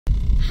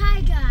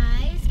Hi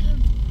guys.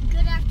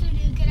 Good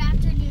afternoon. Good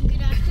afternoon.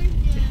 Good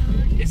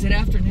afternoon. Is it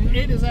afternoon?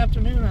 It is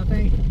afternoon, I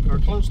think, or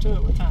close to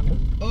it. What time is it?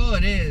 Oh,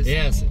 it is.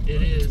 Yes,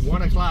 it is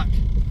 1 o'clock.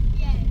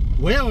 Yay.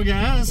 Well,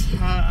 guys,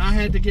 I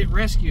had to get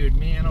rescued.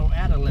 Me and old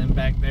Adeline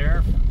back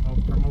there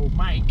from old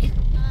Mike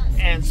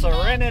and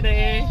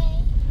Serenity.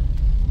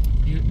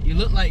 You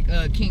look like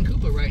King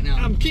Koopa right now.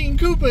 I'm King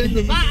Koopa in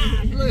the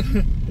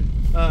vibe.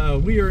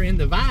 We are in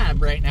the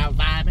vibe right now,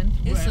 vibing.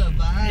 It's a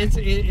vibe.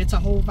 It's a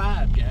whole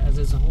vibe, guys.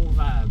 It's a whole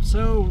vibe.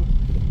 So,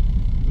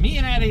 me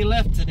and Addie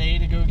left today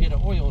to go get an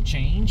oil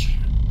change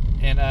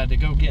and to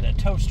go get a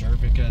toaster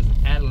because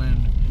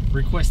Adeline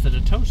requested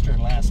a toaster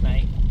last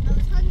night. I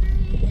was hungry.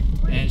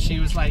 And she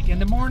was like, in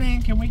the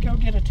morning, can we go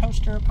get a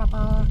toaster,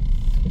 Papa?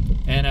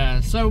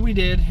 And so we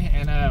did,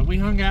 and we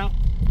hung out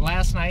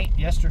last night,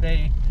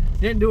 yesterday.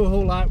 Didn't do a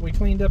whole lot. We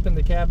cleaned up in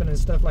the cabin and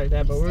stuff like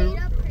that, but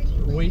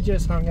we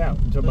just hung out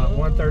until about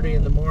 1:30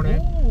 in the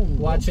morning,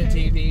 watching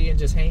TV and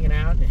just hanging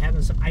out and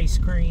having some ice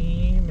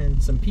cream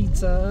and some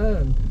pizza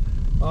and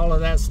all of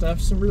that stuff.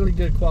 Some really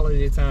good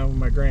quality time with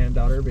my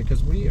granddaughter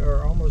because we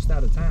are almost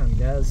out of time,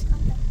 guys.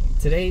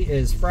 Today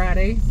is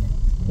Friday.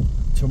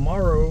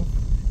 Tomorrow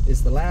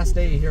is the last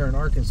day here in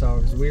Arkansas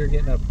because we are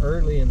getting up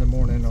early in the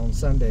morning on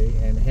Sunday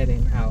and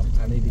heading out.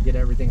 I need to get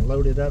everything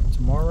loaded up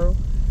tomorrow.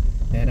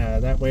 And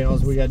that way all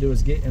we got to do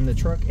is get in the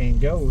truck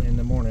and go in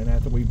the morning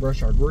after we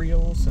brush our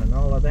grills and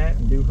all of that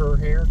and do her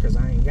hair because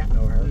I ain't got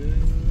no hair.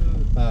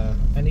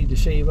 I need to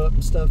shave up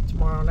and stuff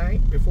tomorrow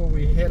night before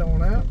we head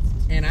on out.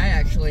 And I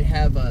actually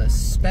have a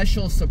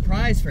special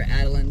surprise for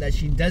Adeline that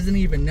she doesn't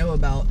even know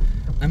about.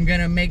 I'm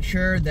going to make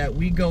sure that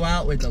we go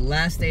out with the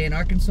last day in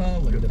Arkansas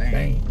with a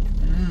bang.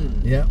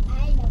 Yep.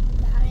 I know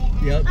about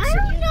it. Yep. I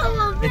don't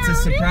know about It's a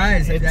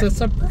surprise. It's a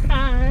surprise.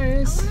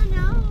 I want to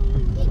know.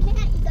 You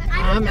can't. You gotta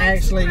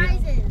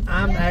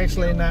I'm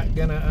actually not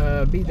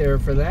gonna be there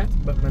for that,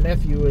 but my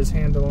nephew is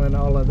handling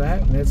all of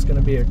that, and it's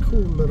gonna be a cool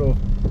little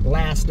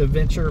last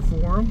adventure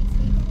for him.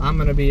 I'm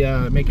gonna be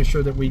making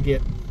sure that we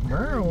get. All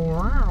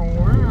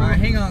right,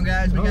 hang on,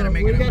 guys. We gotta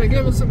make it. We gotta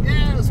give it some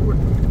gas.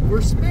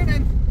 We're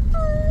spinning.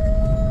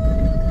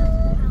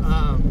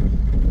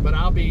 But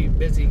I'll be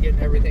busy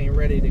getting everything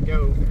ready to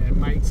go, and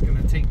Mike's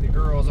gonna take the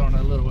girls on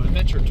a little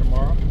adventure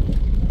tomorrow,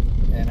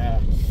 and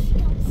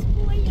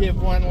give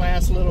one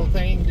last little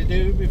thing to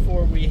do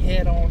before we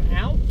head on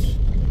out.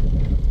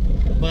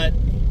 But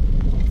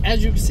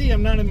as you can see,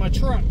 I'm not in my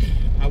truck.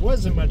 I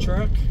was in my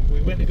truck.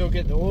 We went to go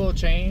get the oil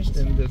changed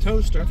and the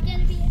toaster.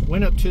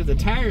 Went up to the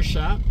tire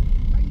shop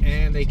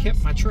and they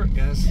kept my truck,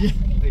 guys.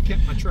 They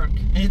kept my truck.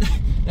 And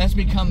that's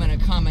becoming a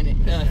common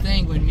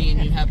thing when me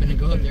and you happen to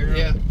go up there.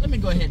 Yeah. Let me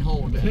go ahead and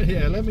hold that.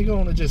 Yeah, let me go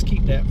on and just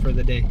keep that for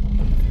the day.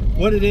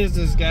 What it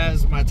is,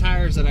 guys, my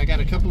tires that I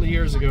got a couple of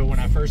years ago when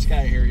I first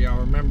got here, y'all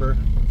remember,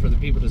 for the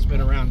people that's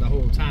been around the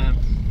whole time,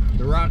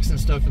 the rocks and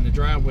stuff in the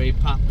driveway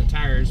popped the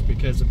tires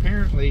because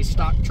apparently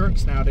stock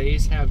trucks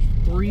nowadays have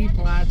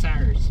 3-ply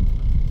tires.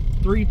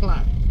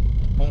 3-ply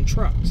on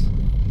trucks.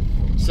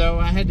 So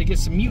I had to get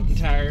some mutant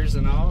tires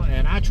and all,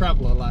 and I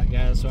travel a lot,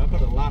 guys, so I put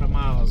a lot of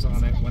miles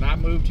on it. When I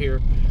moved here,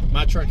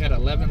 my truck had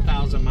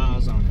 11,000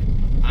 miles on it.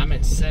 I'm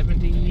at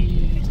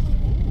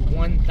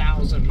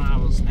 71,000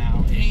 miles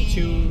now in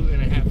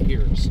 2.5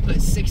 years. Put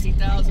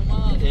 60,000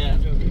 miles. Yeah,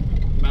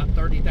 about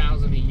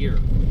 30,000 a year.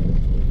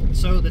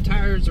 So the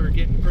tires are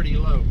getting pretty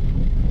low.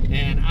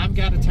 And I've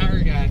got a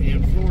tire guy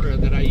in Florida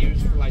that I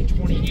used for like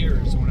 20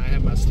 years when I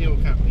had my steel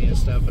company and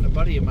stuff, and a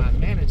buddy of mine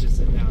manages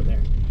it down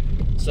there.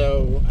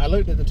 So I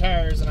looked at the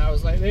tires and I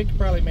was like, they could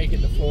probably make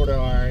it to Florida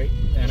all right.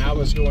 And I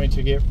was going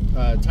to get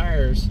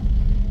tires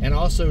and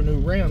also new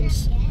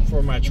rims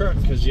for my truck,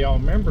 because y'all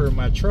remember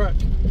my truck,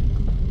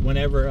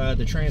 whenever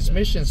the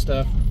transmission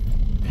stuff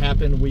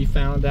happened, we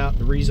found out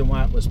the reason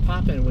why it was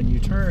popping when you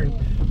turn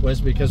was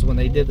because when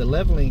they did the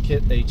leveling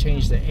kit, they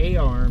changed the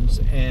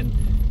A-arms and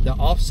the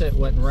offset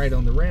wasn't right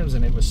on the rims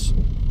and it was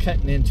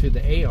cutting into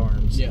the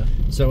A-arms. Yeah.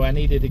 So I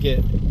needed to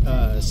get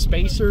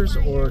spacers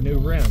or new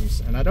rims,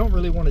 and I don't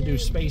really want to do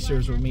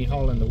spacers with me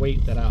hauling the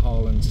weight that I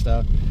haul and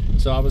stuff,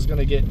 so I was going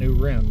to get new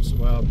rims.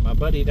 Well, my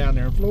buddy down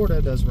there in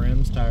Florida does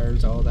rims,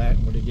 tires, all that,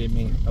 and would have given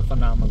me a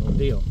phenomenal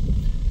deal.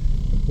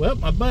 Well,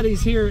 my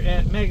buddy's here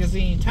at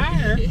Magazine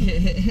Tire.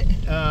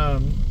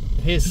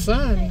 His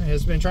son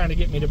has been trying to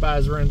get me to buy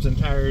his rims and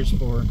tires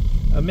for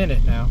a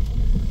minute now,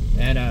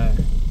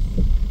 and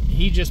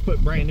he just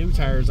put brand new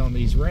tires on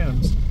these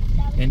rims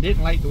and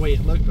didn't like the way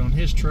it looked on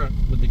his truck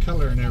with the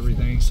color and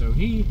everything, so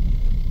he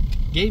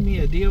gave me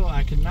a deal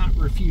I could not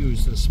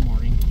refuse this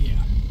morning.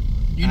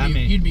 Yeah.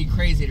 You'd be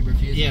crazy to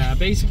refuse. Yeah,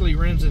 basically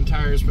rims and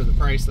tires for the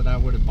price that I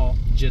would have bought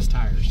just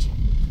tires.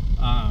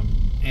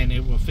 And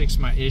it will fix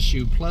my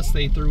issue. Plus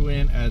they threw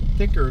in a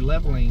thicker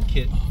leveling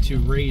kit to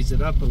raise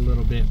it up a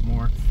little bit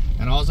more.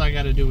 And all I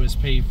got to do is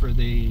pay for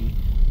the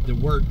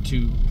work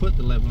to put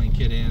the leveling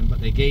kit in,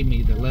 but they gave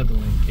me the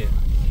leveling kit.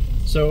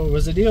 So it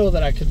was a deal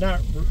that I could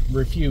not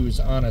refuse,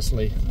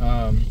 honestly.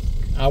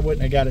 I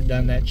wouldn't have got it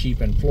done that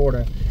cheap in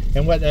Florida.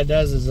 And what that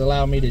does is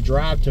allow me to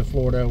drive to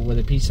Florida with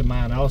a peace of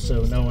mind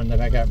also, knowing that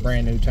I got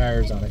brand new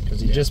tires on it,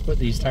 because he just put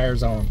these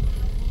tires on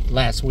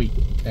last week,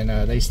 and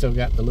they still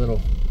got the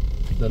little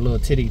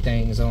titty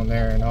things on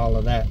there and all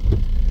of that.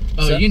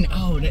 Oh, so,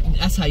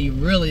 that's how you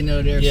really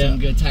know there's some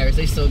good tires.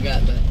 They still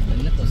got the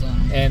nipples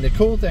on them. And the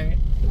cool thing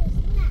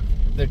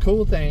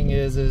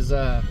is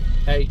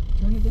hey,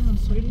 turn it down,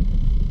 sweetie.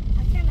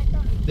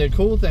 The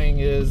cool thing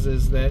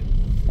is that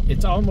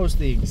it's almost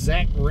the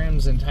exact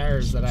rims and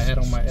tires that I had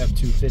on my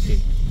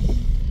F-250.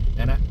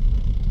 And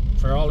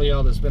for all of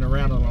y'all that's been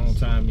around a long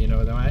time, you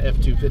know that my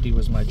F-250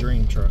 was my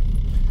dream truck.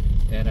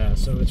 And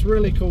so it's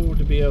really cool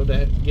to be able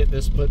to get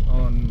this put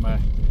on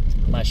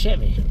my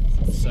Chevy.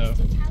 So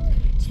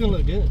it's gonna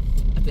look good.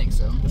 I think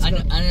so. I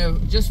know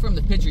just from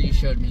the picture you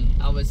showed me,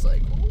 I was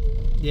like,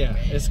 yeah,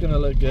 it's gonna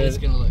look good. It's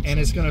gonna look, and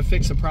it's gonna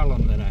fix a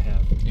problem that I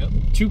have. Yep.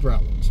 2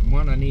 problems.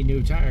 1, I need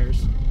new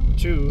tires.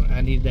 2,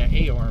 I need that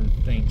A-arm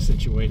thing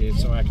situated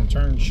so I can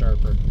turn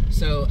sharper.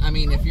 So, I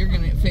mean, if you're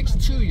gonna fix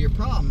 2 of your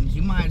problems,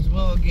 you might as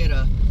well get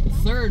a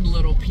 3rd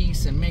little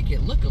piece and make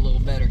it look a little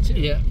better too.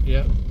 Yeah.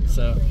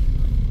 So,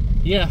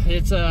 yeah,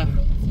 it's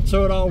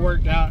so it all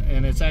worked out,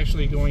 and it's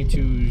actually going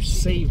to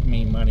save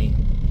me money,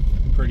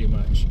 pretty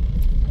much.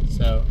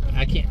 So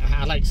I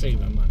like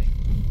saving money.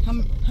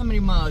 How many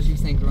miles you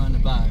think are on the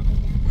Vibe?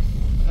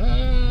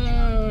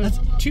 That's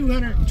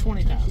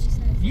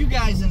 220,000. You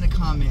guys in the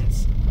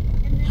comments,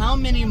 how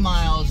many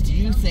miles do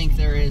you think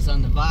there is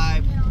on the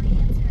Vibe?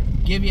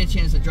 Give you a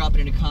chance to drop it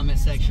in the comment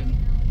section.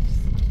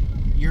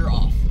 You're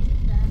off.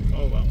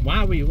 Oh, well,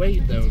 while we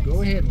wait though,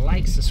 go ahead and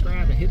like,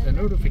 subscribe, and hit the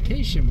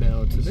notification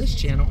bell to this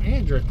channel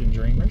and Drifting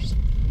Dreamers.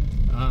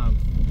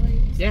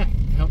 Yeah,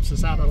 helps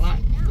us out a lot.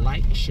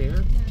 Like,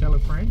 share, tell a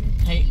friend.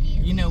 Hey,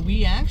 you know,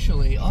 we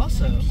actually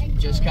also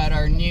just got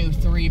our new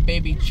 3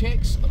 baby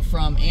chicks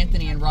from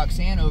Anthony and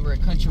Roxanne over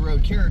at Country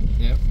Road Cure.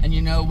 Yep. And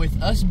you know, with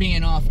us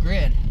being off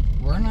grid,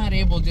 we're not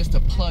able just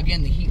to plug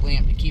in the heat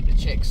lamp to keep the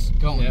chicks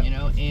going, yep. You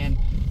know. And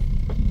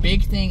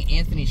big thing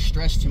Anthony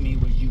stressed to me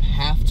was you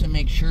have to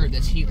make sure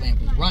this heat lamp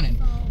is running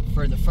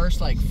for the first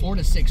like 4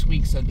 to 6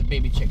 weeks of the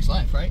baby chick's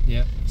life, right?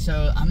 Yeah.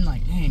 So I'm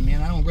like, dang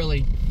man,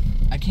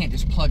 I can't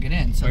just plug it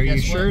in. So are you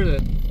sure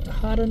that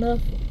hot enough?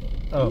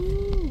 Oh,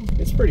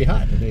 it's pretty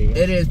hot today, guys.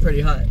 It is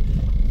pretty hot.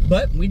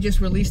 But we just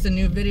released a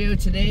new video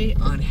today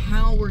on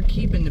how we're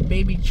keeping the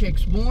baby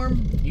chicks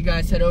warm. You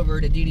guys head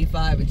over to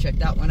DD5 and check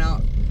that one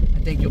out. I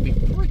think you'll be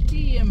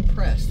pretty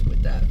impressed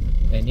with that.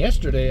 And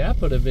yesterday I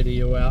put a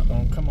video out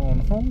on Come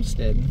On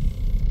Homesteading.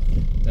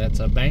 That's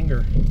a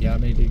banger. Y'all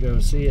need to go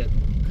see it.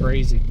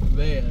 Crazy.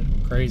 Man.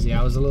 Crazy.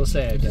 I was a little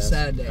sad, guys. It's a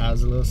sad day. I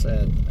was a little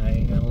sad. I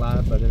ain't gonna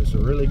lie, but it was a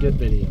really good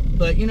video.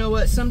 But you know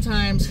what?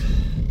 Sometimes,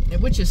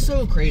 which is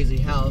so crazy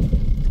how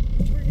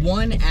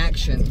one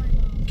action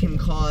can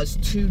cause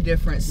 2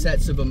 different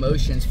sets of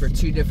emotions for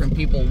 2 different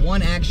people.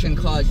 One action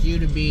caused you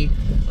to be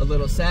a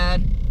little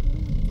sad.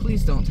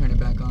 Please don't turn it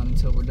back on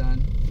until we're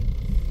done.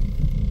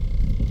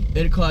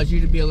 It caused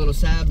you to be a little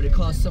sad, but it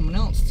caused someone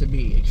else to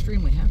be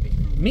extremely happy.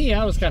 Me,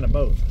 I was kind of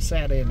both,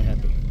 sad and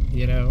happy.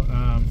 You know,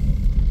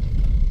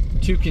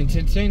 to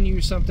continue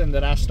something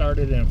that I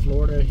started in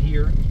Florida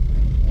here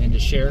and to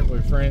share it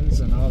with friends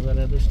and all that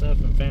other stuff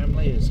and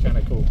family is kind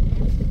of cool.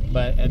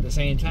 But at the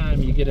same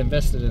time, you get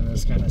invested in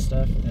this kind of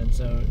stuff, and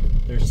so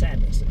there's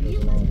sadness that goes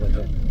along with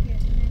it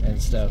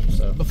and stuff.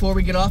 So before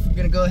we get off, I'm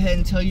gonna go ahead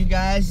and tell you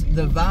guys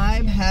the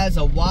Vibe has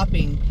a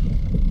whopping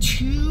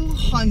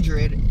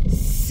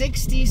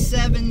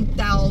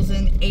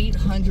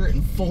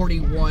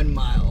 267,841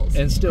 miles.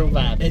 And still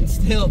vibing. And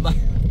still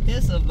vibing.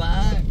 It's a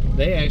vibe.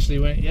 They actually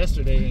went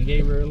yesterday and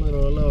gave her a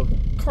little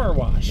car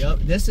wash. Yep.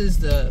 This is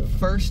the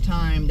first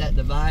time that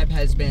the Vibe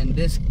has been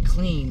this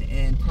clean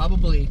in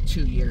probably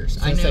 2 years.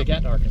 Since they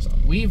got to Arkansas.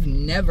 We've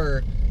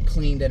never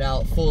cleaned it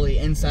out fully,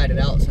 inside it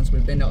out, since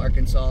we've been to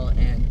Arkansas.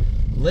 And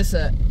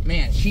Lissa,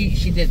 man, she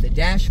did the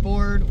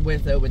dashboard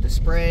with the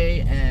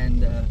spray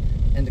and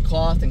the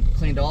cloth, and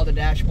cleaned all the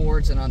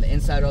dashboards and on the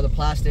inside all the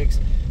plastics.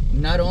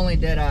 Not only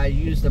did I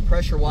use the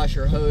pressure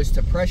washer hose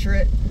to pressure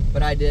it,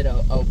 but I did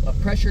a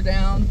pressure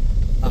down,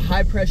 a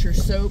high pressure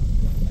soap,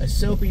 a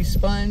soapy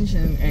sponge,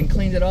 and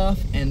cleaned it off,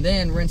 and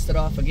then rinsed it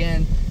off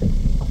again.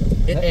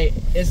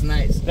 It's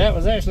nice. That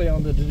was actually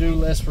on the to-do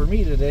list for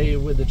me today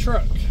with the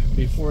truck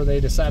before they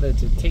decided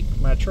to take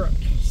my truck.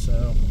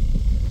 So,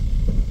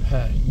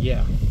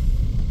 yeah.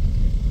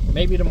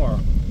 Maybe tomorrow.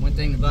 One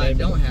thing the Vibe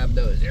don't have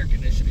though is air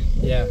conditioning.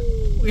 Yeah.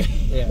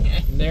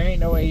 Yeah. There ain't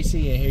no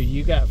AC in here.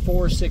 You got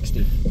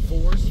 460.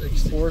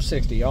 460.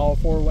 460. All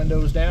 4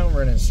 windows down,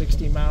 running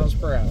 60 miles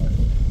per hour.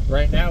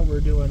 Right now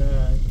we're doing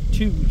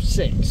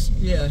 2.6.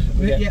 Yeah.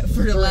 Yeah.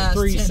 For the last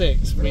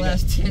 3.6. For the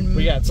last 10 minutes.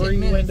 We got 3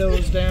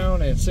 windows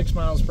down and 6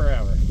 miles per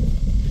hour.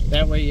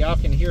 That way y'all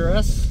can hear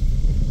us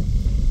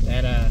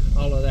and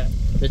all of that.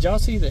 Did y'all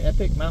see the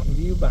epic mountain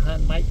view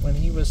behind Mike when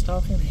he was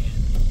talking?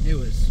 It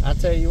was. I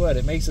tell you what,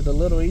 it makes it a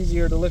little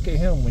easier to look at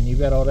him when you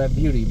got all that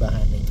beauty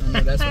behind him. I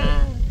know, that's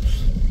right.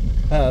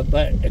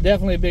 But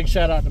definitely a big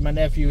shout out to my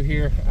nephew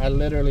here. I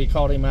literally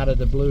called him out of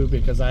the blue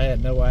because I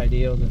had no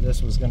idea that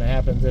this was going to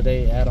happen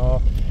today at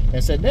all.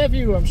 And said,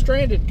 nephew, I'm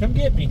stranded. Come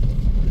get me.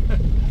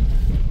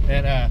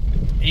 And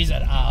he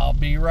said, I'll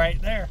be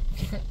right there.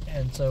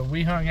 And so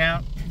we hung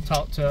out,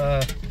 talked to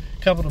a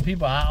couple of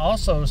people. I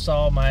also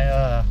saw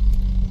my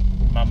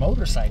my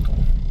motorcycle,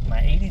 my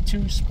 82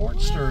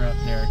 Sportster up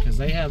there, because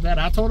they have that.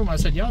 I told them, I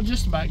said, y'all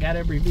just about got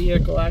every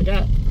vehicle I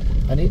got.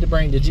 I need to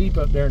bring the Jeep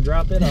up there and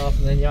drop it off,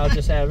 and then y'all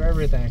just have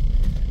everything.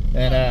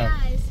 And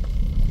guys,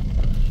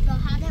 go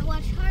haven't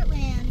watched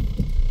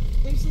Heartland.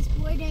 There's this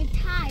boy named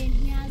Ty, and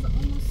he has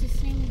almost the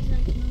same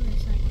exact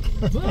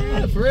motorcycle.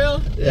 What? For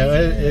real?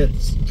 yeah,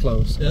 it's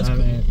close. That's I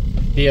cool. mean,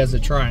 he has a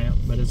Triumph,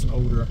 but it's an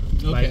older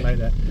bike like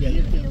that.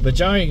 Yeah. But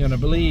y'all ain't gonna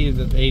believe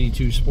that the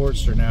 82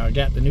 Sportster now, I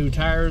got the new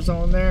tires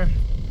on there.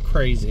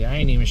 Crazy. I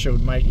ain't even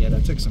showed Mike yet. I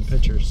took some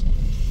pictures.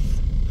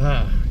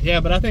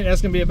 Yeah, but I think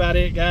that's gonna be about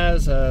it,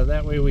 guys.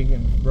 That way we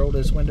can roll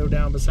this window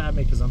down beside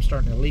me, because I'm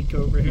starting to leak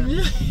over here.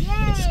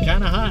 It's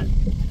kind of hot.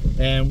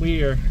 And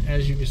we are,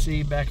 as you can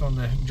see, back on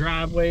the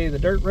driveway, the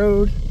dirt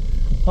road,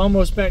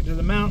 almost back to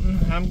the mountain.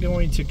 I'm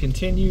going to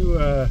continue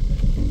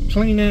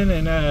cleaning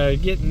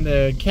and getting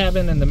the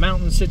cabin and the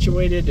mountain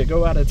situated to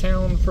go out of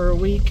town for a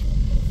week.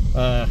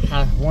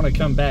 I want to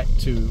come back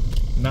to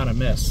not a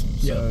mess,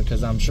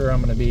 because I'm sure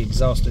I'm going to be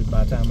exhausted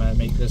by the time I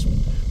make this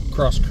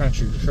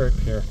cross-country trip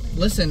here.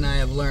 Listen, and I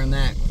have learned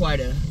that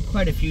quite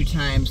a few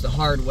times the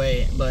hard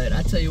way, but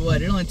I tell you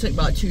what, it only took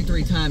about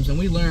 2-3 times, and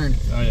we learned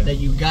that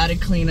you got to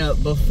clean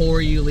up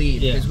before you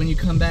leave, because when you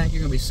come back,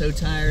 you're gonna be so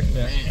tired.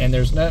 And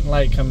there's nothing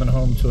like coming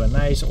home to a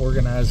nice,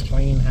 organized,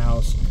 clean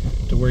house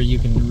to where you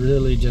can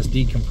really just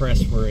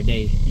decompress for a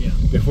day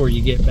before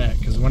you get back.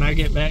 Because when I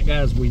get back,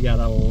 guys, we got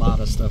a lot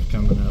of stuff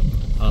coming up,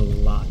 a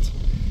lot.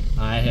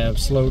 I have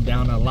slowed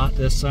down a lot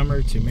this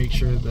summer to make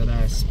sure that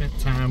I spent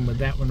time with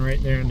that one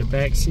right there in the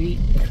back seat.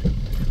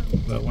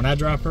 But when I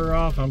drop her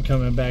off, I'm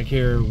coming back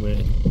here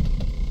with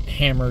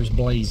hammers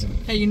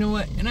blazing. Hey, you know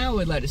what? And I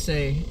would like to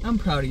say I'm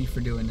proud of you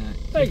for doing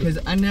that, because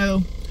I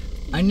know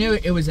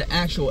it was an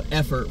actual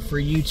effort for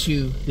you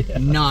to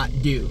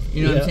not do.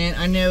 You know what I'm saying?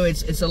 I know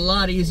it's a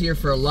lot easier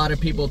for a lot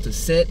of people to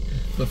sit,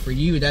 but for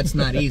you that's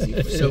not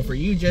easy. So for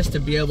you just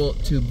to be able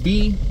to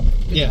be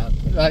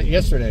like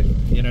yesterday,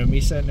 you know,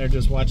 me sitting there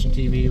just watching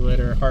TV with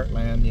her,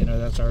 Heartland, you know,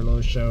 that's our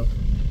little show.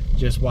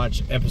 Just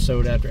watch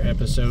episode after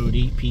episode,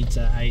 eat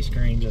pizza, ice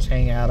cream, just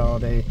hang out all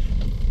day.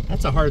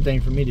 That's a hard thing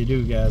for me to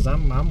do, guys.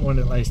 I'm one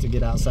that likes to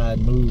get outside,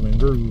 move, and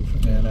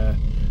groove. And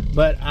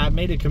but I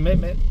made a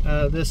commitment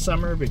this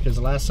summer, because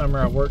last summer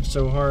I worked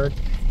so hard,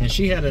 and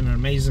she had an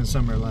amazing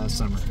summer last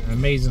summer, an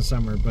amazing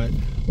summer. But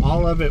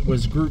all of it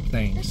was group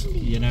things.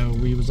 You know,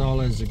 we was all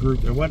as a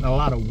group. There wasn't a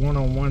lot of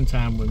one-on-one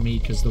time with me,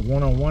 because the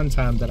one-on-one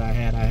time that I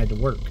had to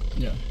work.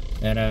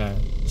 And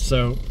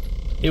so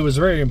it was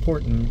very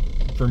important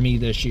for me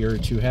this year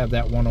to have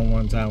that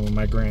one-on-one time with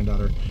my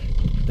granddaughter.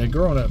 They're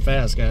growing up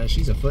fast, guys.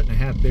 She's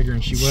 1.5 feet bigger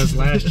than she was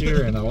last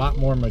year, and a lot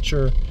more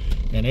mature.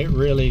 And it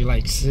really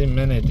like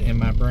cemented in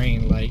my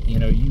brain, like, you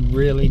know, you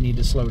really need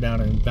to slow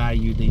down and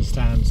value these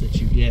times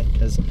that you get,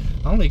 because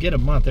I only get a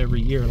month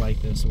every year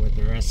like this with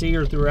her. I see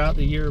her throughout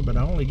the year, but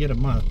I only get a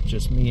month,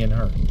 just me and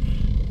her.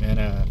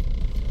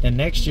 And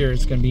next year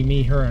it's gonna be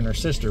me, her, and her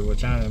sister,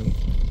 which I'm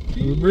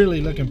really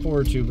looking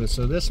forward to. But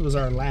so this was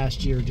our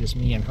last year, just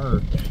me and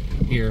her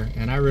here,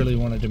 and I really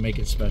wanted to make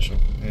it special.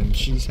 And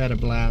she's had a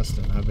blast,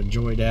 and I've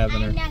enjoyed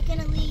having her. I'm not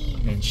gonna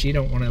leave. And she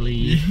don't want to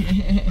leave.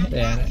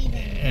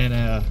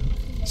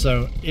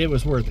 So it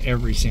was worth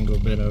every single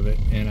bit of it.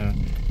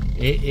 And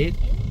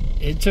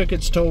it took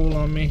its toll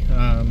on me.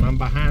 I'm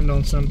behind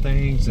on some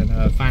things,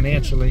 and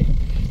financially,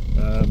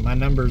 my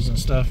numbers and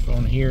stuff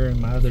on here and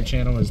my other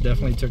channel has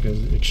definitely took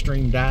an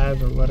extreme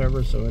dive or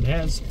whatever. So it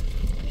has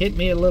hit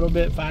me a little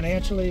bit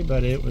financially,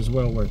 but it was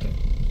well worth it.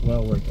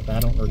 Well worth it. I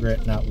don't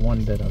regret not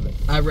one bit of it.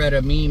 I read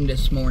a meme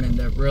this morning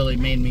that really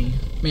made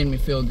me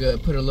feel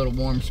good, put a little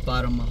warm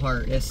spot on my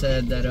heart. It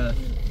said that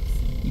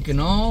you can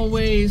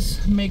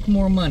always make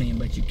more money,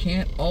 but you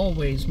can't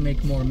always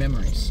make more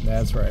memories.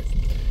 That's right.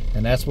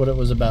 And that's what it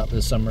was about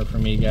this summer for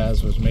me,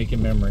 guys, was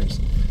making memories.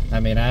 I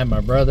mean, I had my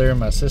brother and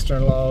my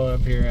sister-in-law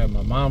up here. I had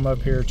my mom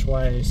up here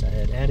twice. I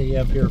had Addie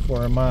up here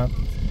for a month.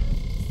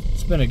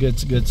 It's been a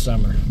good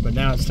summer, but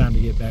now it's time to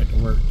get back to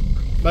work.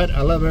 But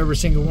I love every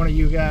single one of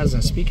you guys,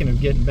 and speaking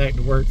of getting back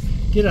to work,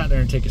 get out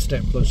there and take a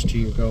step closer to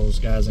your goals,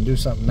 guys, and do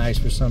something nice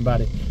for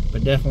somebody.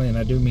 But definitely, and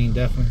I do mean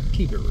definitely,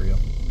 keep it real.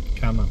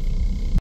 Come on.